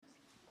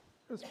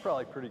It was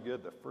probably pretty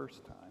good the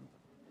first time.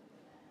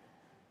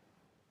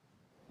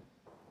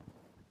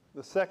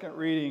 The second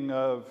reading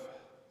of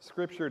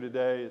Scripture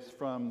today is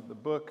from the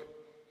book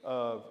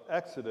of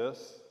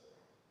Exodus,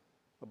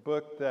 a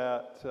book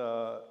that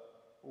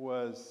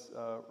was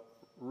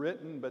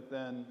written, but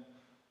then,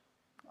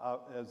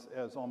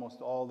 as almost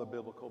all the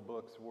biblical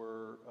books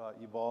were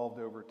evolved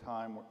over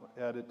time,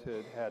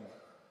 edited, had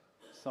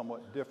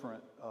somewhat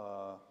different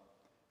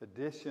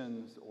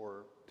additions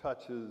or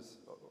touches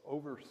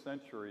over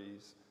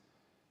centuries,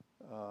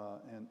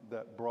 and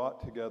that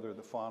brought together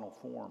the final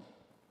form.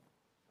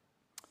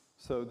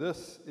 So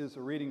this is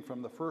a reading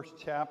from the first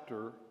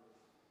chapter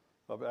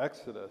of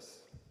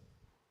Exodus.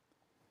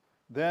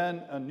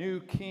 Then a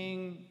new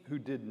king who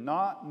did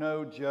not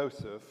know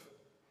Joseph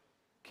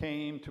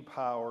came to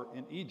power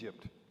in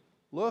Egypt.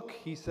 Look,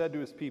 he said to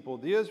his people,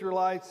 the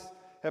Israelites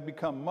have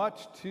become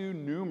much too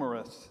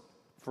numerous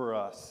for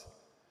us.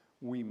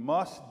 We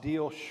must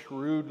deal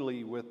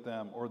shrewdly with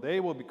them, or they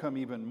will become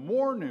even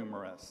more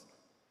numerous.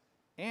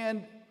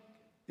 And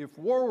if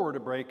war were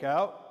to break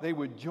out, they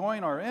would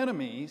join our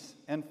enemies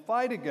and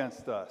fight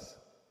against us,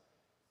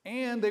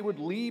 and they would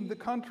leave the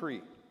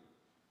country.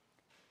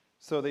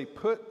 So they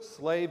put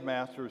slave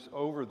masters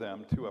over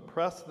them to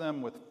oppress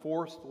them with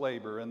forced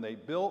labor, and they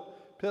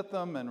built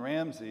Pithom and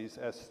Ramses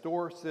as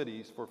store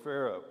cities for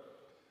Pharaoh.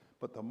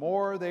 But the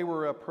more they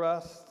were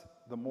oppressed,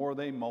 the more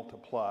they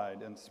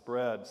multiplied and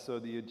spread. So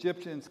the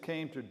Egyptians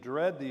came to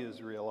dread the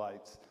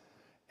Israelites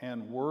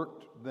and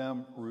worked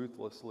them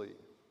ruthlessly.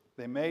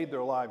 They made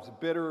their lives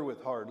bitter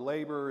with hard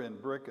labor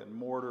and brick and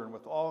mortar and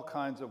with all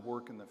kinds of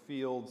work in the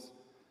fields.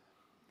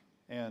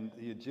 And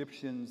the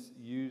Egyptians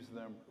used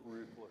them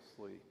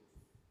ruthlessly.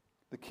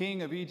 The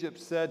king of Egypt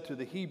said to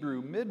the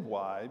Hebrew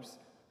midwives,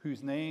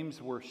 whose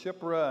names were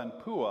Shiphrah and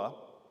Puah,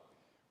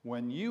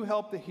 when you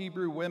help the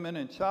Hebrew women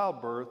in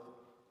childbirth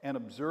and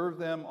observe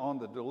them on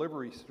the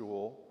delivery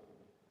stool,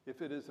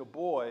 if it is a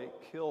boy,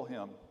 kill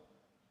him.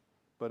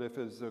 But if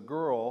it is a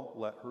girl,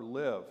 let her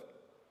live.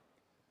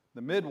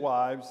 The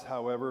midwives,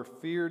 however,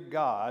 feared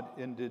God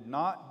and did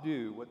not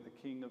do what the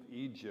king of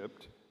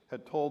Egypt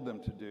had told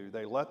them to do.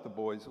 They let the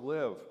boys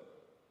live.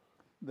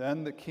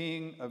 Then the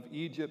king of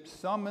Egypt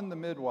summoned the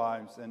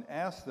midwives and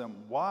asked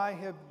them, why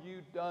have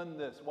you done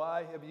this?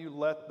 Why have you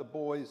let the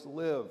boys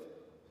live?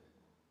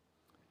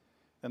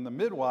 And the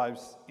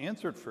midwives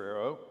answered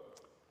Pharaoh,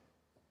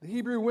 the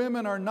Hebrew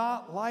women are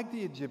not like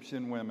the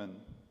Egyptian women.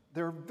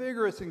 They're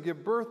vigorous and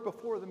give birth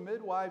before the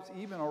midwives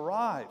even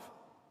arrive.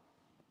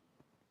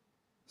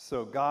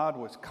 So God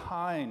was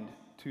kind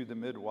to the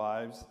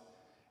midwives,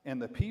 and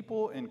the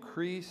people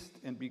increased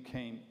and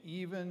became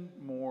even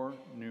more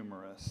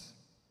numerous.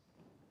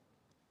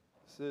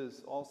 This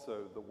is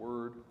also the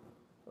word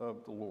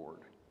of the Lord.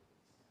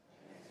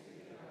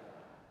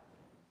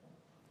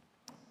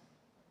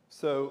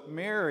 So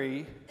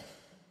Mary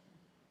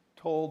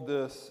told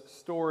this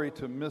story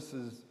to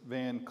Mrs.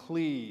 Van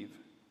Cleve,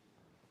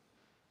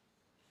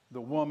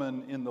 the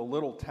woman in the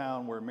little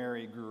town where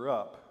Mary grew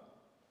up,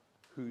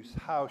 whose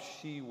house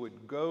she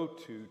would go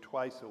to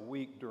twice a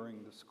week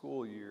during the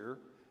school year,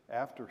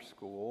 after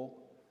school,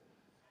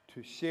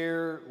 to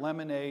share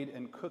lemonade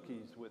and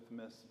cookies with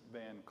Miss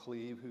Van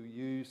Cleve, who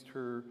used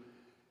her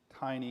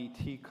tiny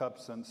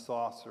teacups and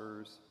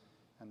saucers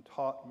and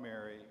taught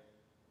Mary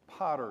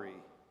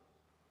pottery.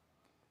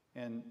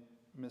 And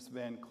Miss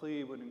Van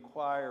Cleve would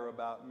inquire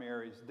about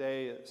Mary's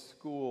day at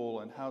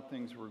school and how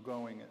things were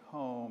going at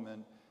home.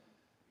 And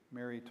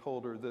Mary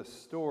told her this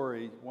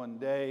story. One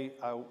day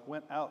I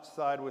went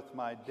outside with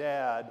my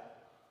dad,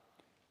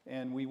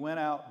 and we went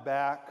out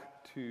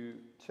back to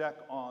check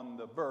on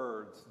the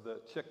birds, the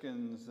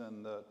chickens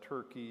and the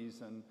turkeys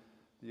and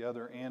the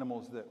other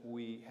animals that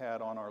we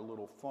had on our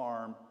little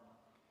farm.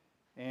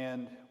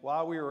 And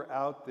while we were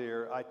out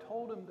there, I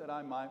told him that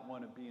I might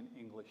want to be an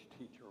English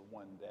teacher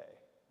one day.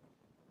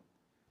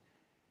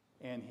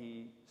 And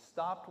he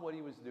stopped what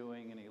he was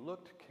doing and he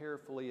looked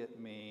carefully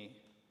at me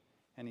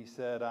and he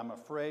said, I'm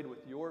afraid with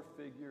your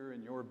figure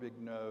and your big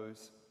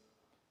nose,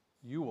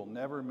 you will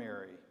never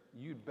marry.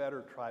 You'd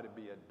better try to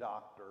be a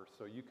doctor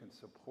so you can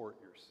support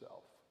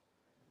yourself.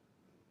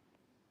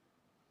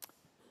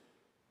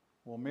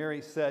 Well,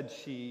 Mary said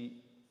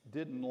she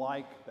didn't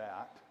like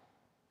that,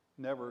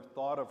 never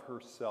thought of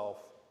herself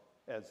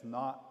as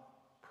not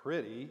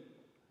pretty,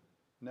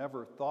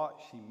 never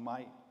thought she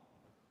might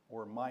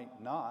or might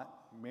not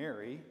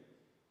marry.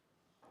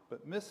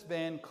 But Miss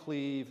Van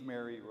Cleve,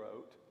 Mary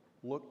wrote,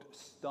 looked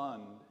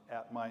stunned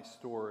at my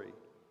story.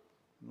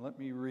 And let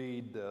me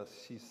read this.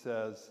 She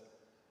says,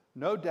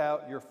 no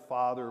doubt your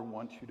father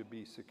wants you to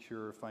be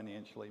secure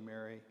financially,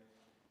 Mary.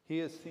 He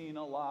has seen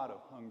a lot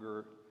of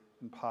hunger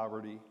and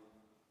poverty,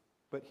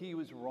 but he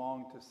was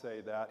wrong to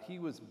say that. He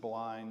was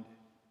blind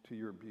to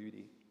your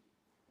beauty.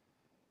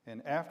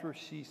 And after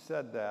she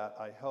said that,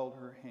 I held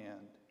her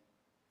hand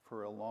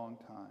for a long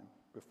time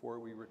before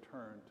we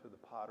returned to the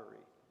pottery.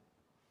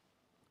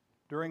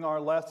 During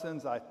our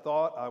lessons, I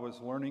thought I was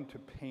learning to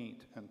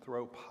paint and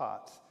throw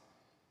pots.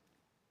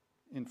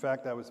 In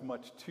fact, I was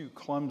much too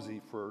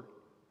clumsy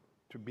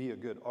to be a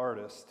good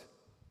artist.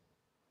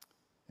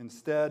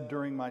 Instead,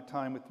 during my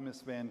time with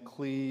Miss Van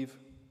Cleve,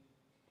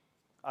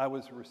 I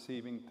was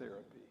receiving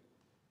therapy.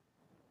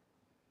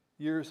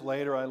 Years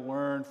later, I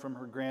learned from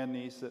her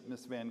grandniece that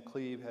Miss Van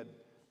Cleve had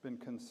been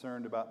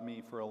concerned about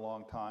me for a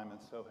long time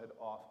and so had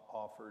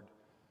offered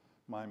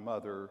my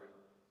mother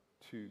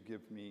to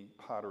give me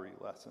pottery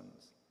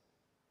lessons.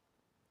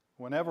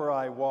 Whenever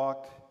I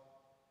walked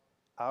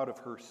out of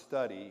her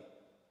study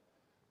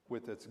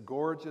with its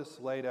gorgeous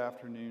late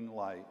afternoon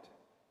light,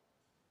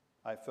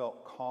 I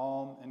felt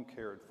calm and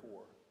cared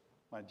for.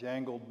 My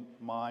jangled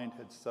mind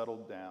had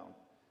settled down,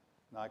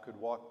 and I could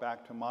walk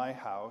back to my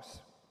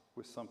house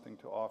with something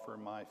to offer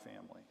my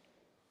family.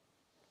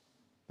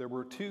 There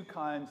were two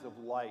kinds of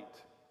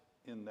light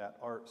in that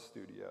art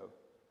studio: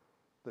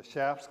 the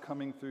shafts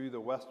coming through the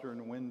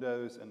western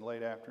windows in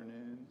late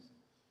afternoons,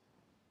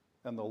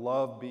 and the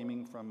love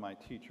beaming from my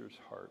teacher's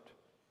heart.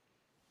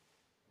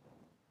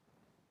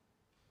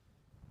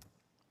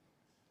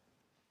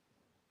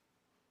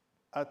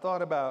 I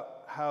thought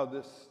about how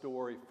this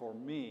story for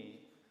me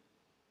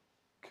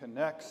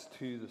connects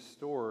to the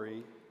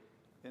story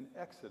in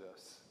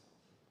Exodus.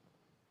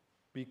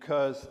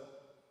 Because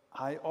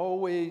I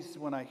always,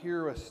 when I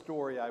hear a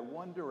story, I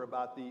wonder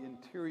about the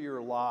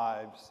interior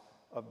lives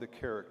of the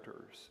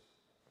characters.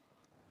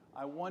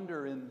 I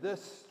wonder in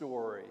this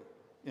story,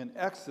 in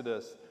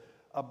Exodus,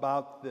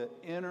 about the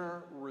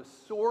inner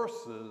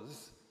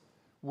resources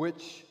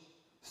which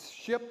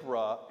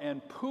Shiphrah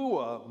and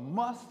Puah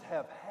must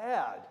have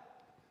had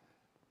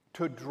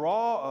to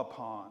draw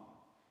upon,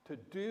 to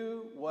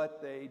do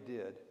what they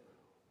did.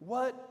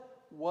 What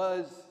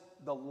was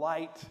the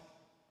light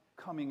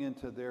coming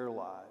into their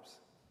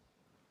lives?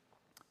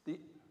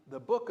 The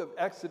book of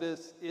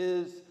Exodus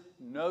is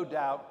no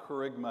doubt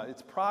kerygma.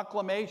 It's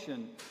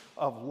proclamation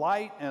of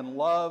light and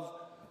love,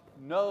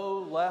 no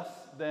less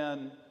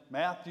than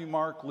Matthew,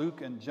 Mark,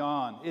 Luke, and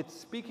John. It's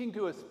speaking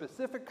to a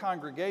specific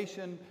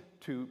congregation,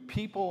 to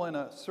people in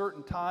a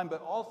certain time,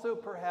 but also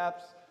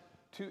perhaps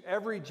to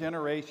every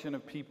generation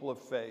of people of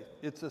faith.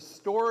 It's a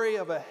story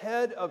of a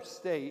head of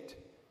state,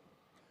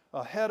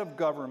 a head of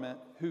government,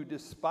 who,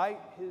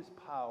 despite his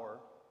power,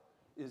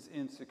 is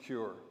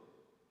insecure.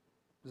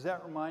 Does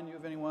that remind you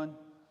of anyone?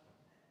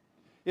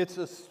 It's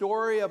a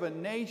story of a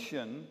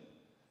nation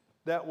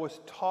that was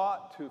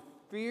taught to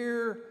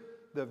fear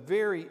the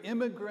very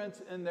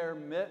immigrants in their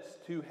midst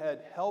who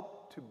had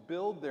helped to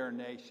build their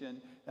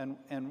nation and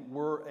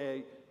were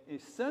an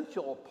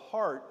essential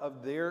part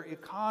of their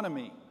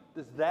economy.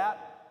 Does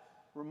that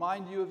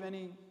remind you of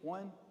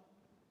anyone?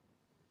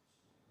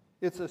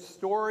 It's a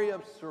story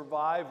of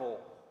survival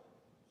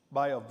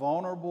by a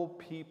vulnerable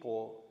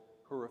people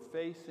who are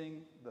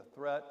facing the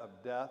threat of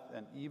death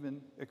and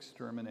even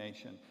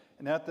extermination.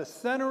 And at the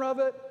center of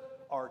it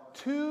are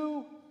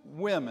two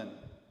women.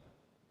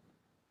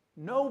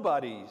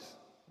 Nobodies,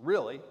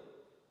 really.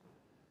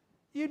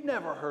 You'd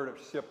never heard of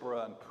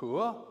Shiphrah and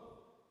Puah.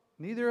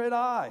 Neither had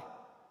I.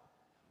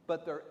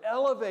 But they're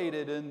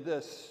elevated in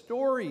this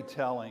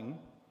storytelling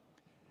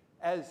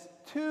as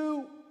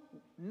two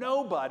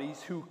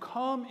nobodies who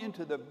come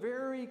into the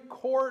very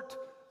court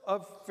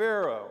of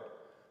Pharaoh,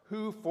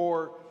 who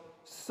for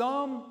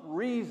some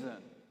reason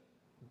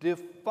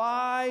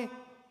defy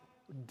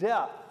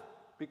death,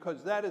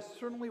 because that is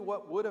certainly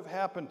what would have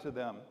happened to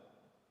them.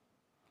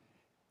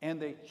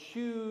 And they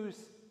choose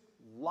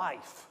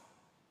life.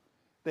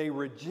 They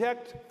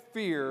reject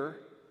fear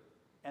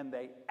and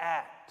they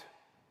act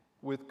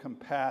with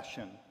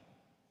compassion.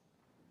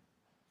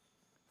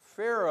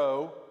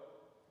 Pharaoh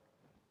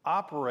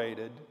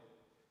operated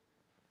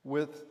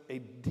with a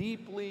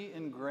deeply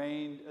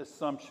ingrained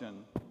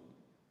assumption,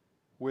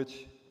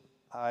 which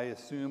I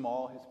assume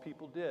all his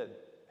people did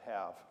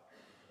have,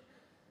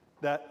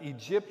 that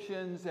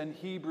Egyptians and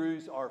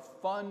Hebrews are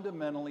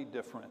fundamentally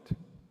different.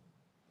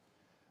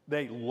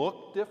 They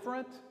look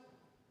different.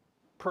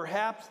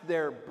 Perhaps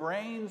their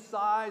brain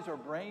size or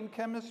brain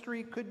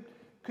chemistry could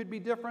be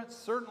different.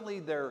 Certainly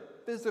their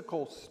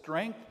physical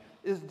strength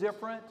is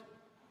different.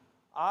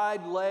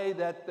 I'd lay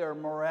that their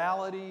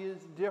morality is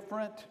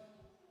different.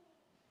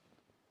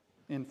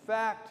 In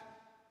fact,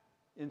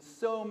 in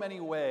so many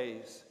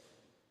ways,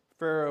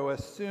 Pharaoh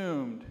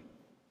assumed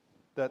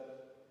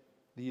that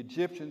the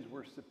Egyptians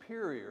were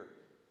superior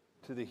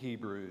to the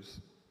Hebrews.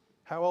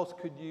 How else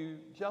could you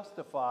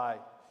justify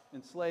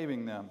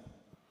enslaving them?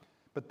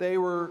 But they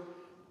were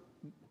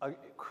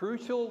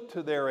crucial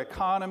to their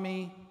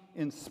economy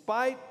in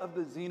spite of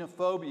the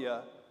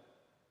xenophobia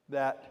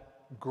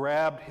that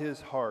grabbed his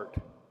heart.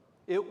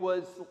 It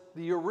was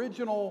the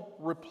original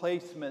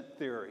replacement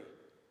theory.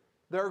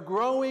 They're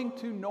growing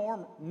too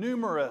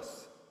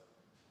numerous.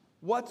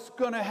 What's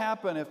going to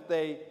happen if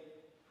they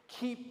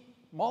keep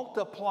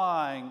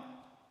multiplying,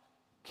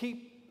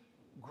 keep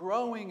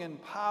growing in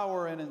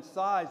power and in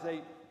size?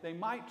 They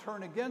might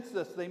turn against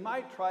us. They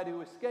might try to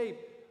escape.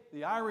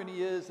 The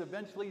irony is,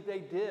 eventually they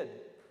did.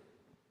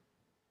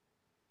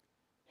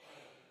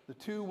 The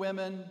two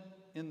women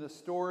in the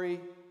story,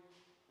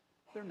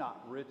 they're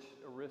not rich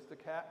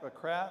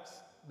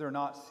aristocrats. They're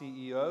not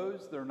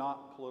CEOs. They're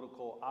not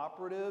political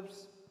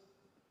operatives.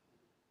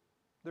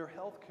 They're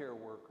healthcare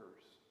workers.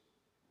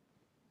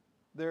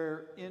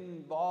 They're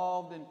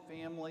involved in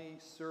family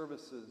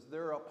services.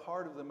 They're a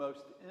part of the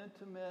most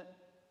intimate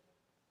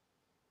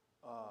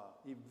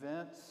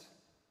events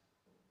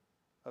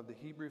of the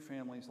Hebrew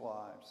family's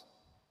lives.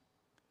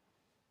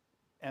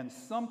 And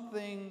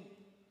something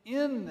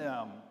in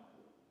them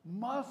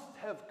must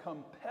have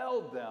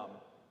compelled them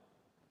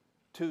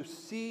to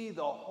see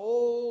the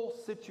whole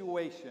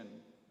situation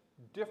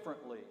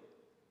differently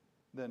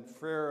than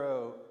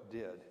Pharaoh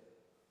did.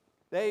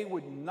 They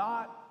would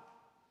not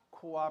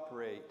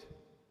cooperate.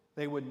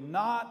 They would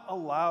not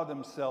allow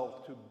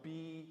themselves to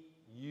be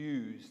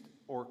used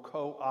or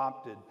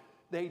co-opted.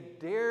 They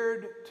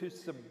dared to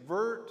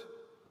subvert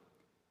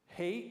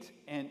hate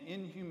and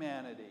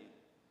inhumanity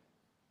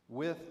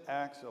with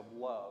acts of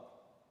love.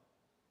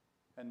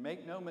 And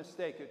make no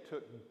mistake, it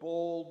took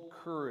bold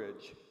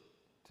courage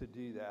to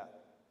do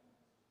that.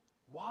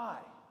 Why?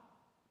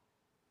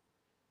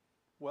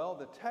 Well,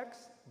 the text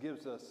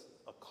gives us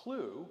a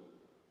clue.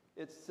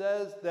 It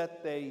says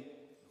that they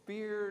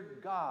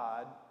feared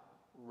God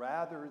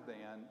rather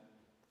than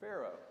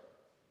Pharaoh.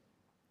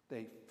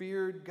 They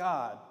feared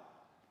God.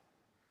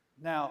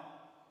 Now,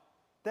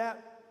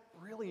 that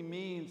really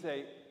means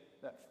that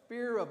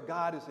fear of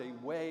God is a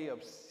way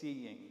of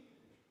seeing.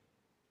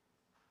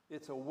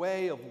 It's a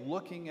way of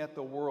looking at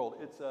the world.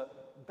 It's a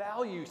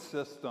value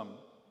system.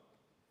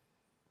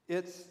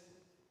 It's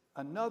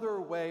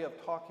another way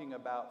of talking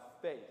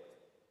about faith.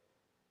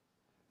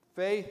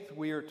 Faith,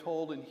 we are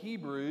told in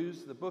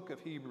Hebrews, the book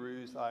of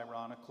Hebrews,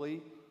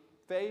 ironically,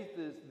 faith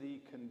is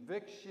the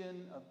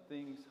conviction of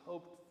things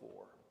hoped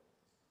for.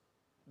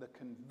 The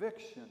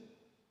conviction.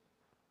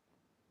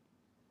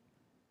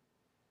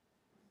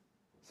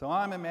 So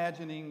I'm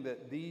imagining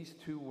that these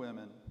two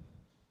women,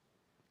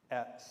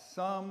 at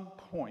some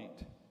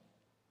point,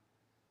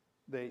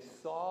 they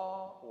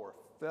saw or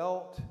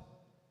felt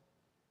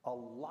a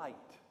light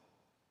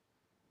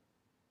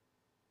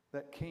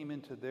that came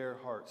into their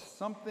hearts.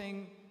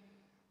 Something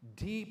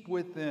deep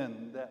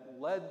within that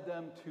led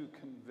them to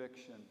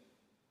conviction,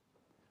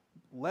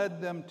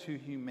 led them to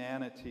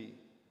humanity,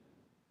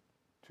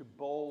 to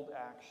bold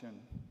action.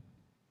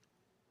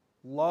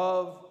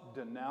 Love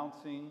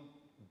denouncing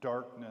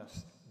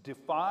darkness,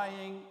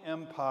 defying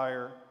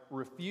empire,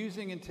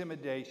 refusing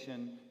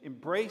intimidation,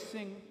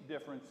 embracing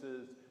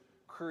differences,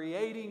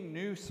 creating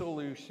new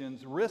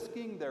solutions,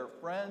 risking their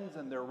friends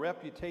and their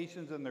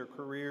reputations and their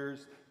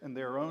careers and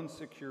their own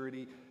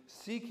security,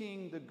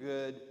 seeking the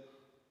good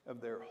of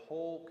their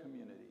whole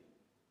community,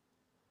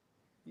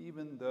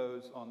 even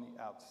those on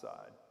the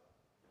outside.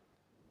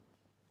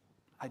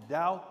 I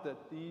doubt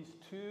that these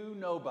two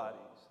nobodies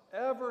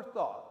ever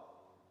thought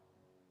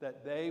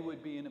that they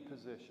would be in a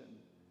position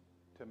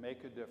to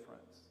make a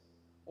difference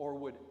or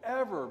would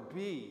ever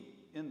be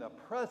in the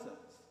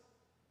presence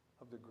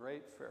of the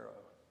great Pharaoh.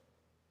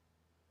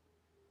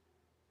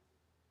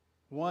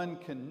 One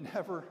can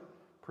never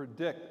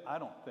predict, I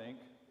don't think,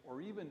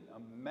 or even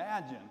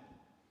imagine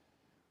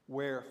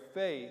where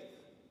faith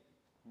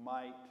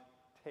might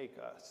take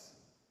us.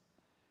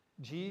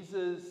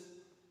 Jesus,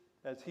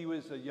 as he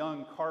was a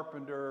young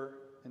carpenter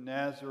in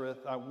Nazareth,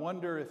 I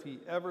wonder if he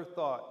ever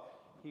thought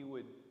he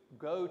would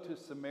go to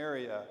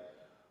Samaria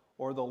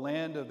or the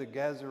land of the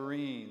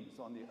Gazarenes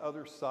on the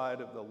other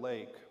side of the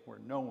lake where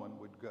no one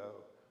would go,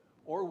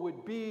 or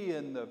would be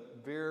in the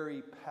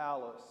very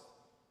palace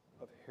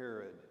of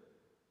Herod.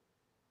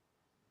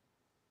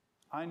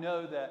 I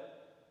know that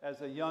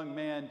as a young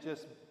man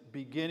just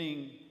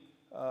beginning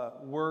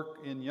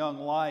work in young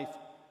life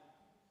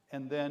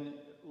and then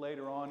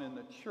later on in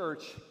the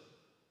church,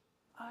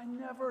 I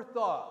never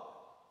thought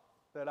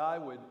that I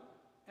would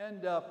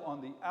end up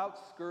on the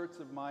outskirts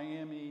of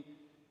Miami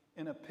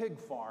in a pig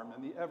farm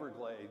in the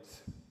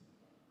Everglades,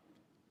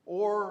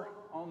 or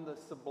on the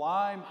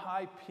sublime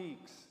high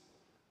peaks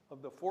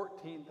of the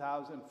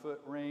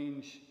 14,000-foot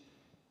range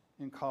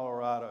in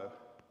Colorado.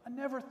 I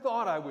never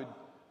thought I would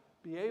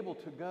be able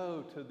to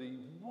go to the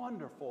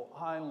wonderful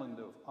island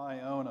of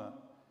Iona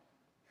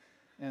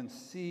and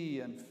see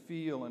and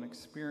feel and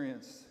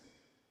experience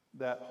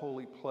that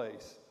holy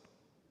place,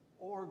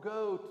 or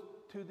go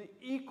to the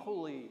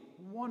equally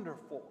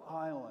wonderful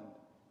island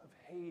of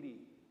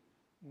Haiti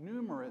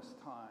numerous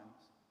times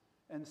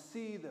and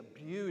see the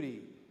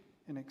beauty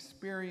and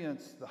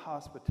experience the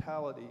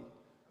hospitality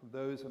of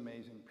those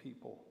amazing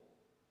people.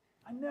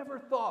 I never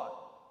thought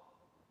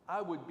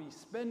I would be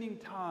spending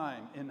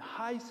time in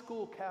high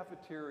school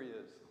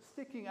cafeterias,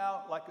 sticking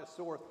out like a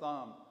sore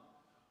thumb,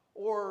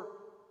 or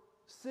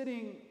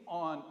sitting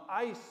on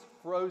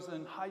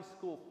ice-frozen high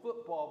school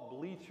football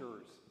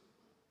bleachers.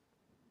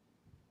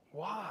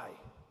 Why?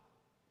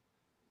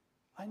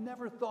 I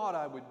never thought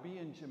I would be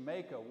in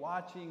Jamaica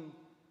watching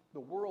the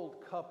World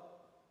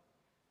Cup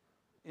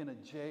in a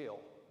jail.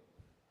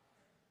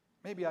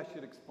 Maybe I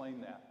should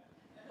explain that.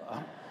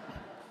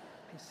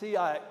 You see,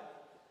 I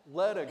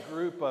led a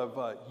group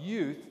of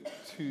youth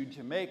to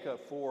Jamaica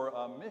for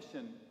a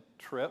mission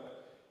trip,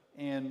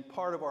 and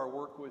part of our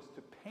work was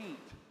to paint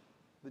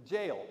the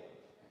jail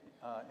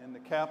in the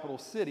capital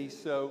city.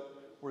 So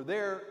we're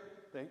there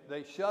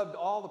They shoved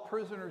all the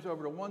prisoners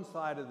over to one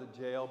side of the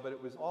jail, but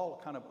it was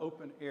all kind of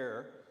open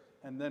air.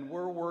 And then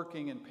we're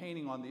working and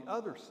painting on the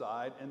other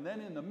side. And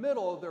then in the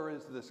middle, there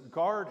is this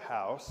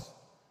guardhouse.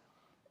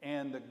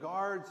 And the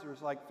guards,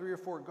 there's like 3 or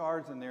 4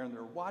 guards in there, and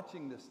they're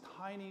watching this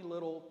tiny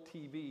little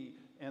TV.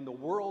 And the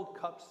World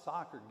Cup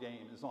soccer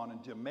game is on,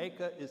 and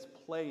Jamaica is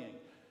playing.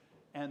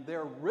 And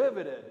they're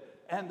riveted,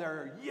 and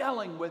they're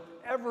yelling with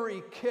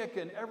every kick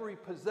and every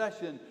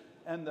possession.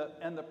 And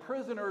the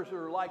prisoners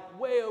are like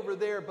way over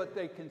there, but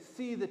they can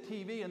see the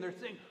TV, and they're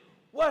saying,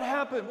 "What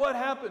happened? What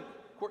happened?"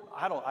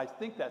 I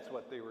think that's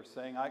what they were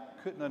saying. I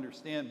couldn't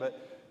understand,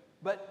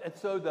 and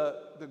so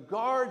the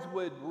guards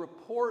would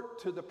report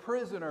to the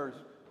prisoners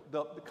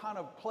the kind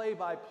of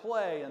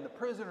play-by-play, and the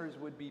prisoners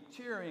would be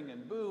cheering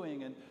and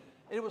booing, and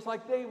it was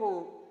like they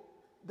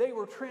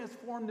were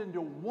transformed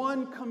into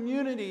one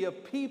community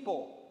of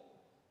people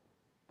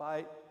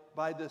by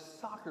this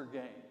soccer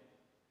game.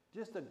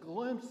 Just a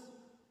glimpse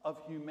of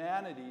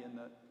humanity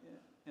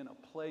in a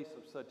place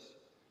of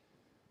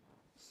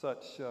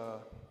such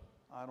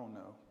I don't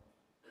know,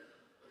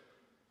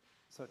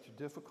 such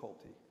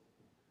difficulty.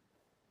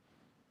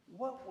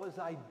 What was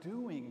I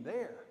doing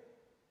there?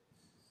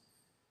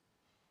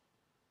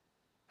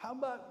 How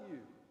about you?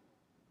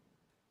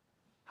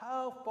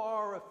 How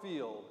far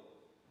afield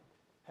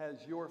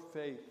has your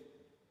faith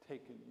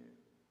taken you?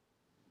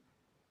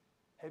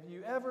 Have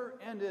you ever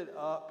ended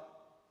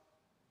up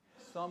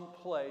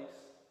someplace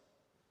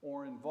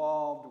or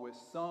involved with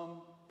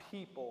some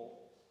people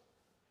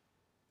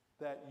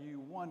that you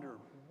wonder,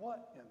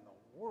 what in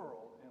the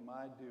world am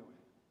I doing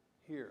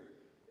here?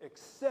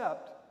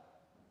 Except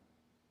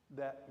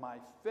that my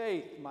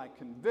faith, my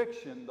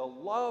conviction, the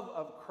love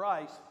of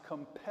Christ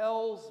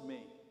compels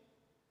me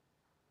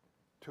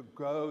to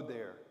go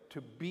there, to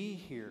be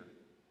here,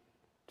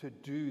 to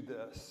do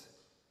this.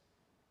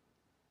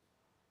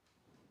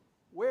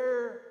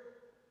 Where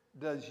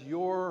does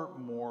your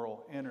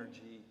moral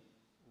energy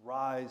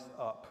rise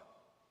up?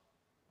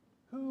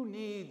 Who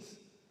needs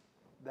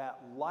that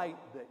light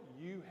that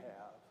you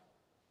have?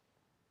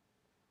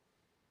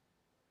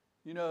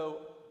 You know,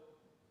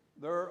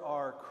 there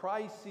are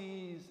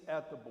crises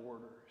at the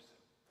borders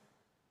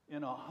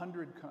in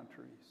 100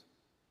 countries.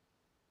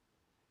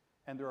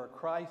 And there are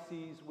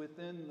crises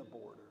within the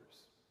borders.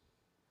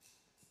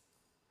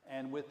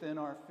 And within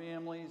our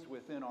families,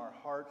 within our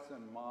hearts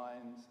and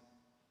minds.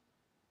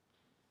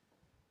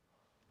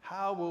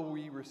 How will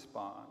we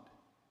respond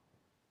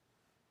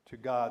to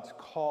God's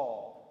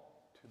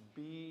call to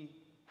be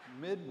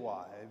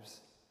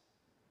midwives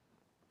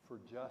for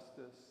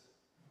justice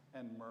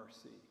and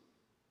mercy?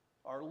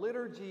 Our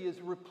liturgy is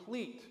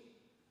replete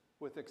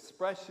with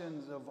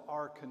expressions of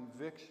our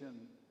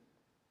conviction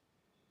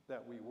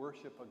that we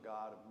worship a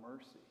God of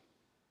mercy.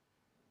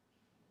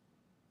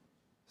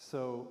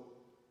 So,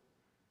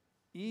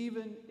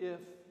 even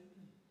if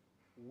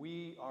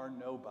we are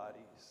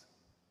nobodies,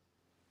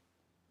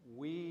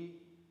 we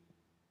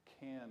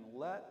can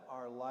let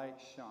our light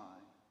shine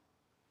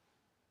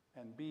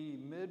and be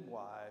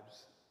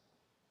midwives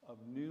of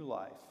new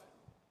life.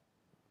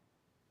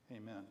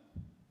 Amen.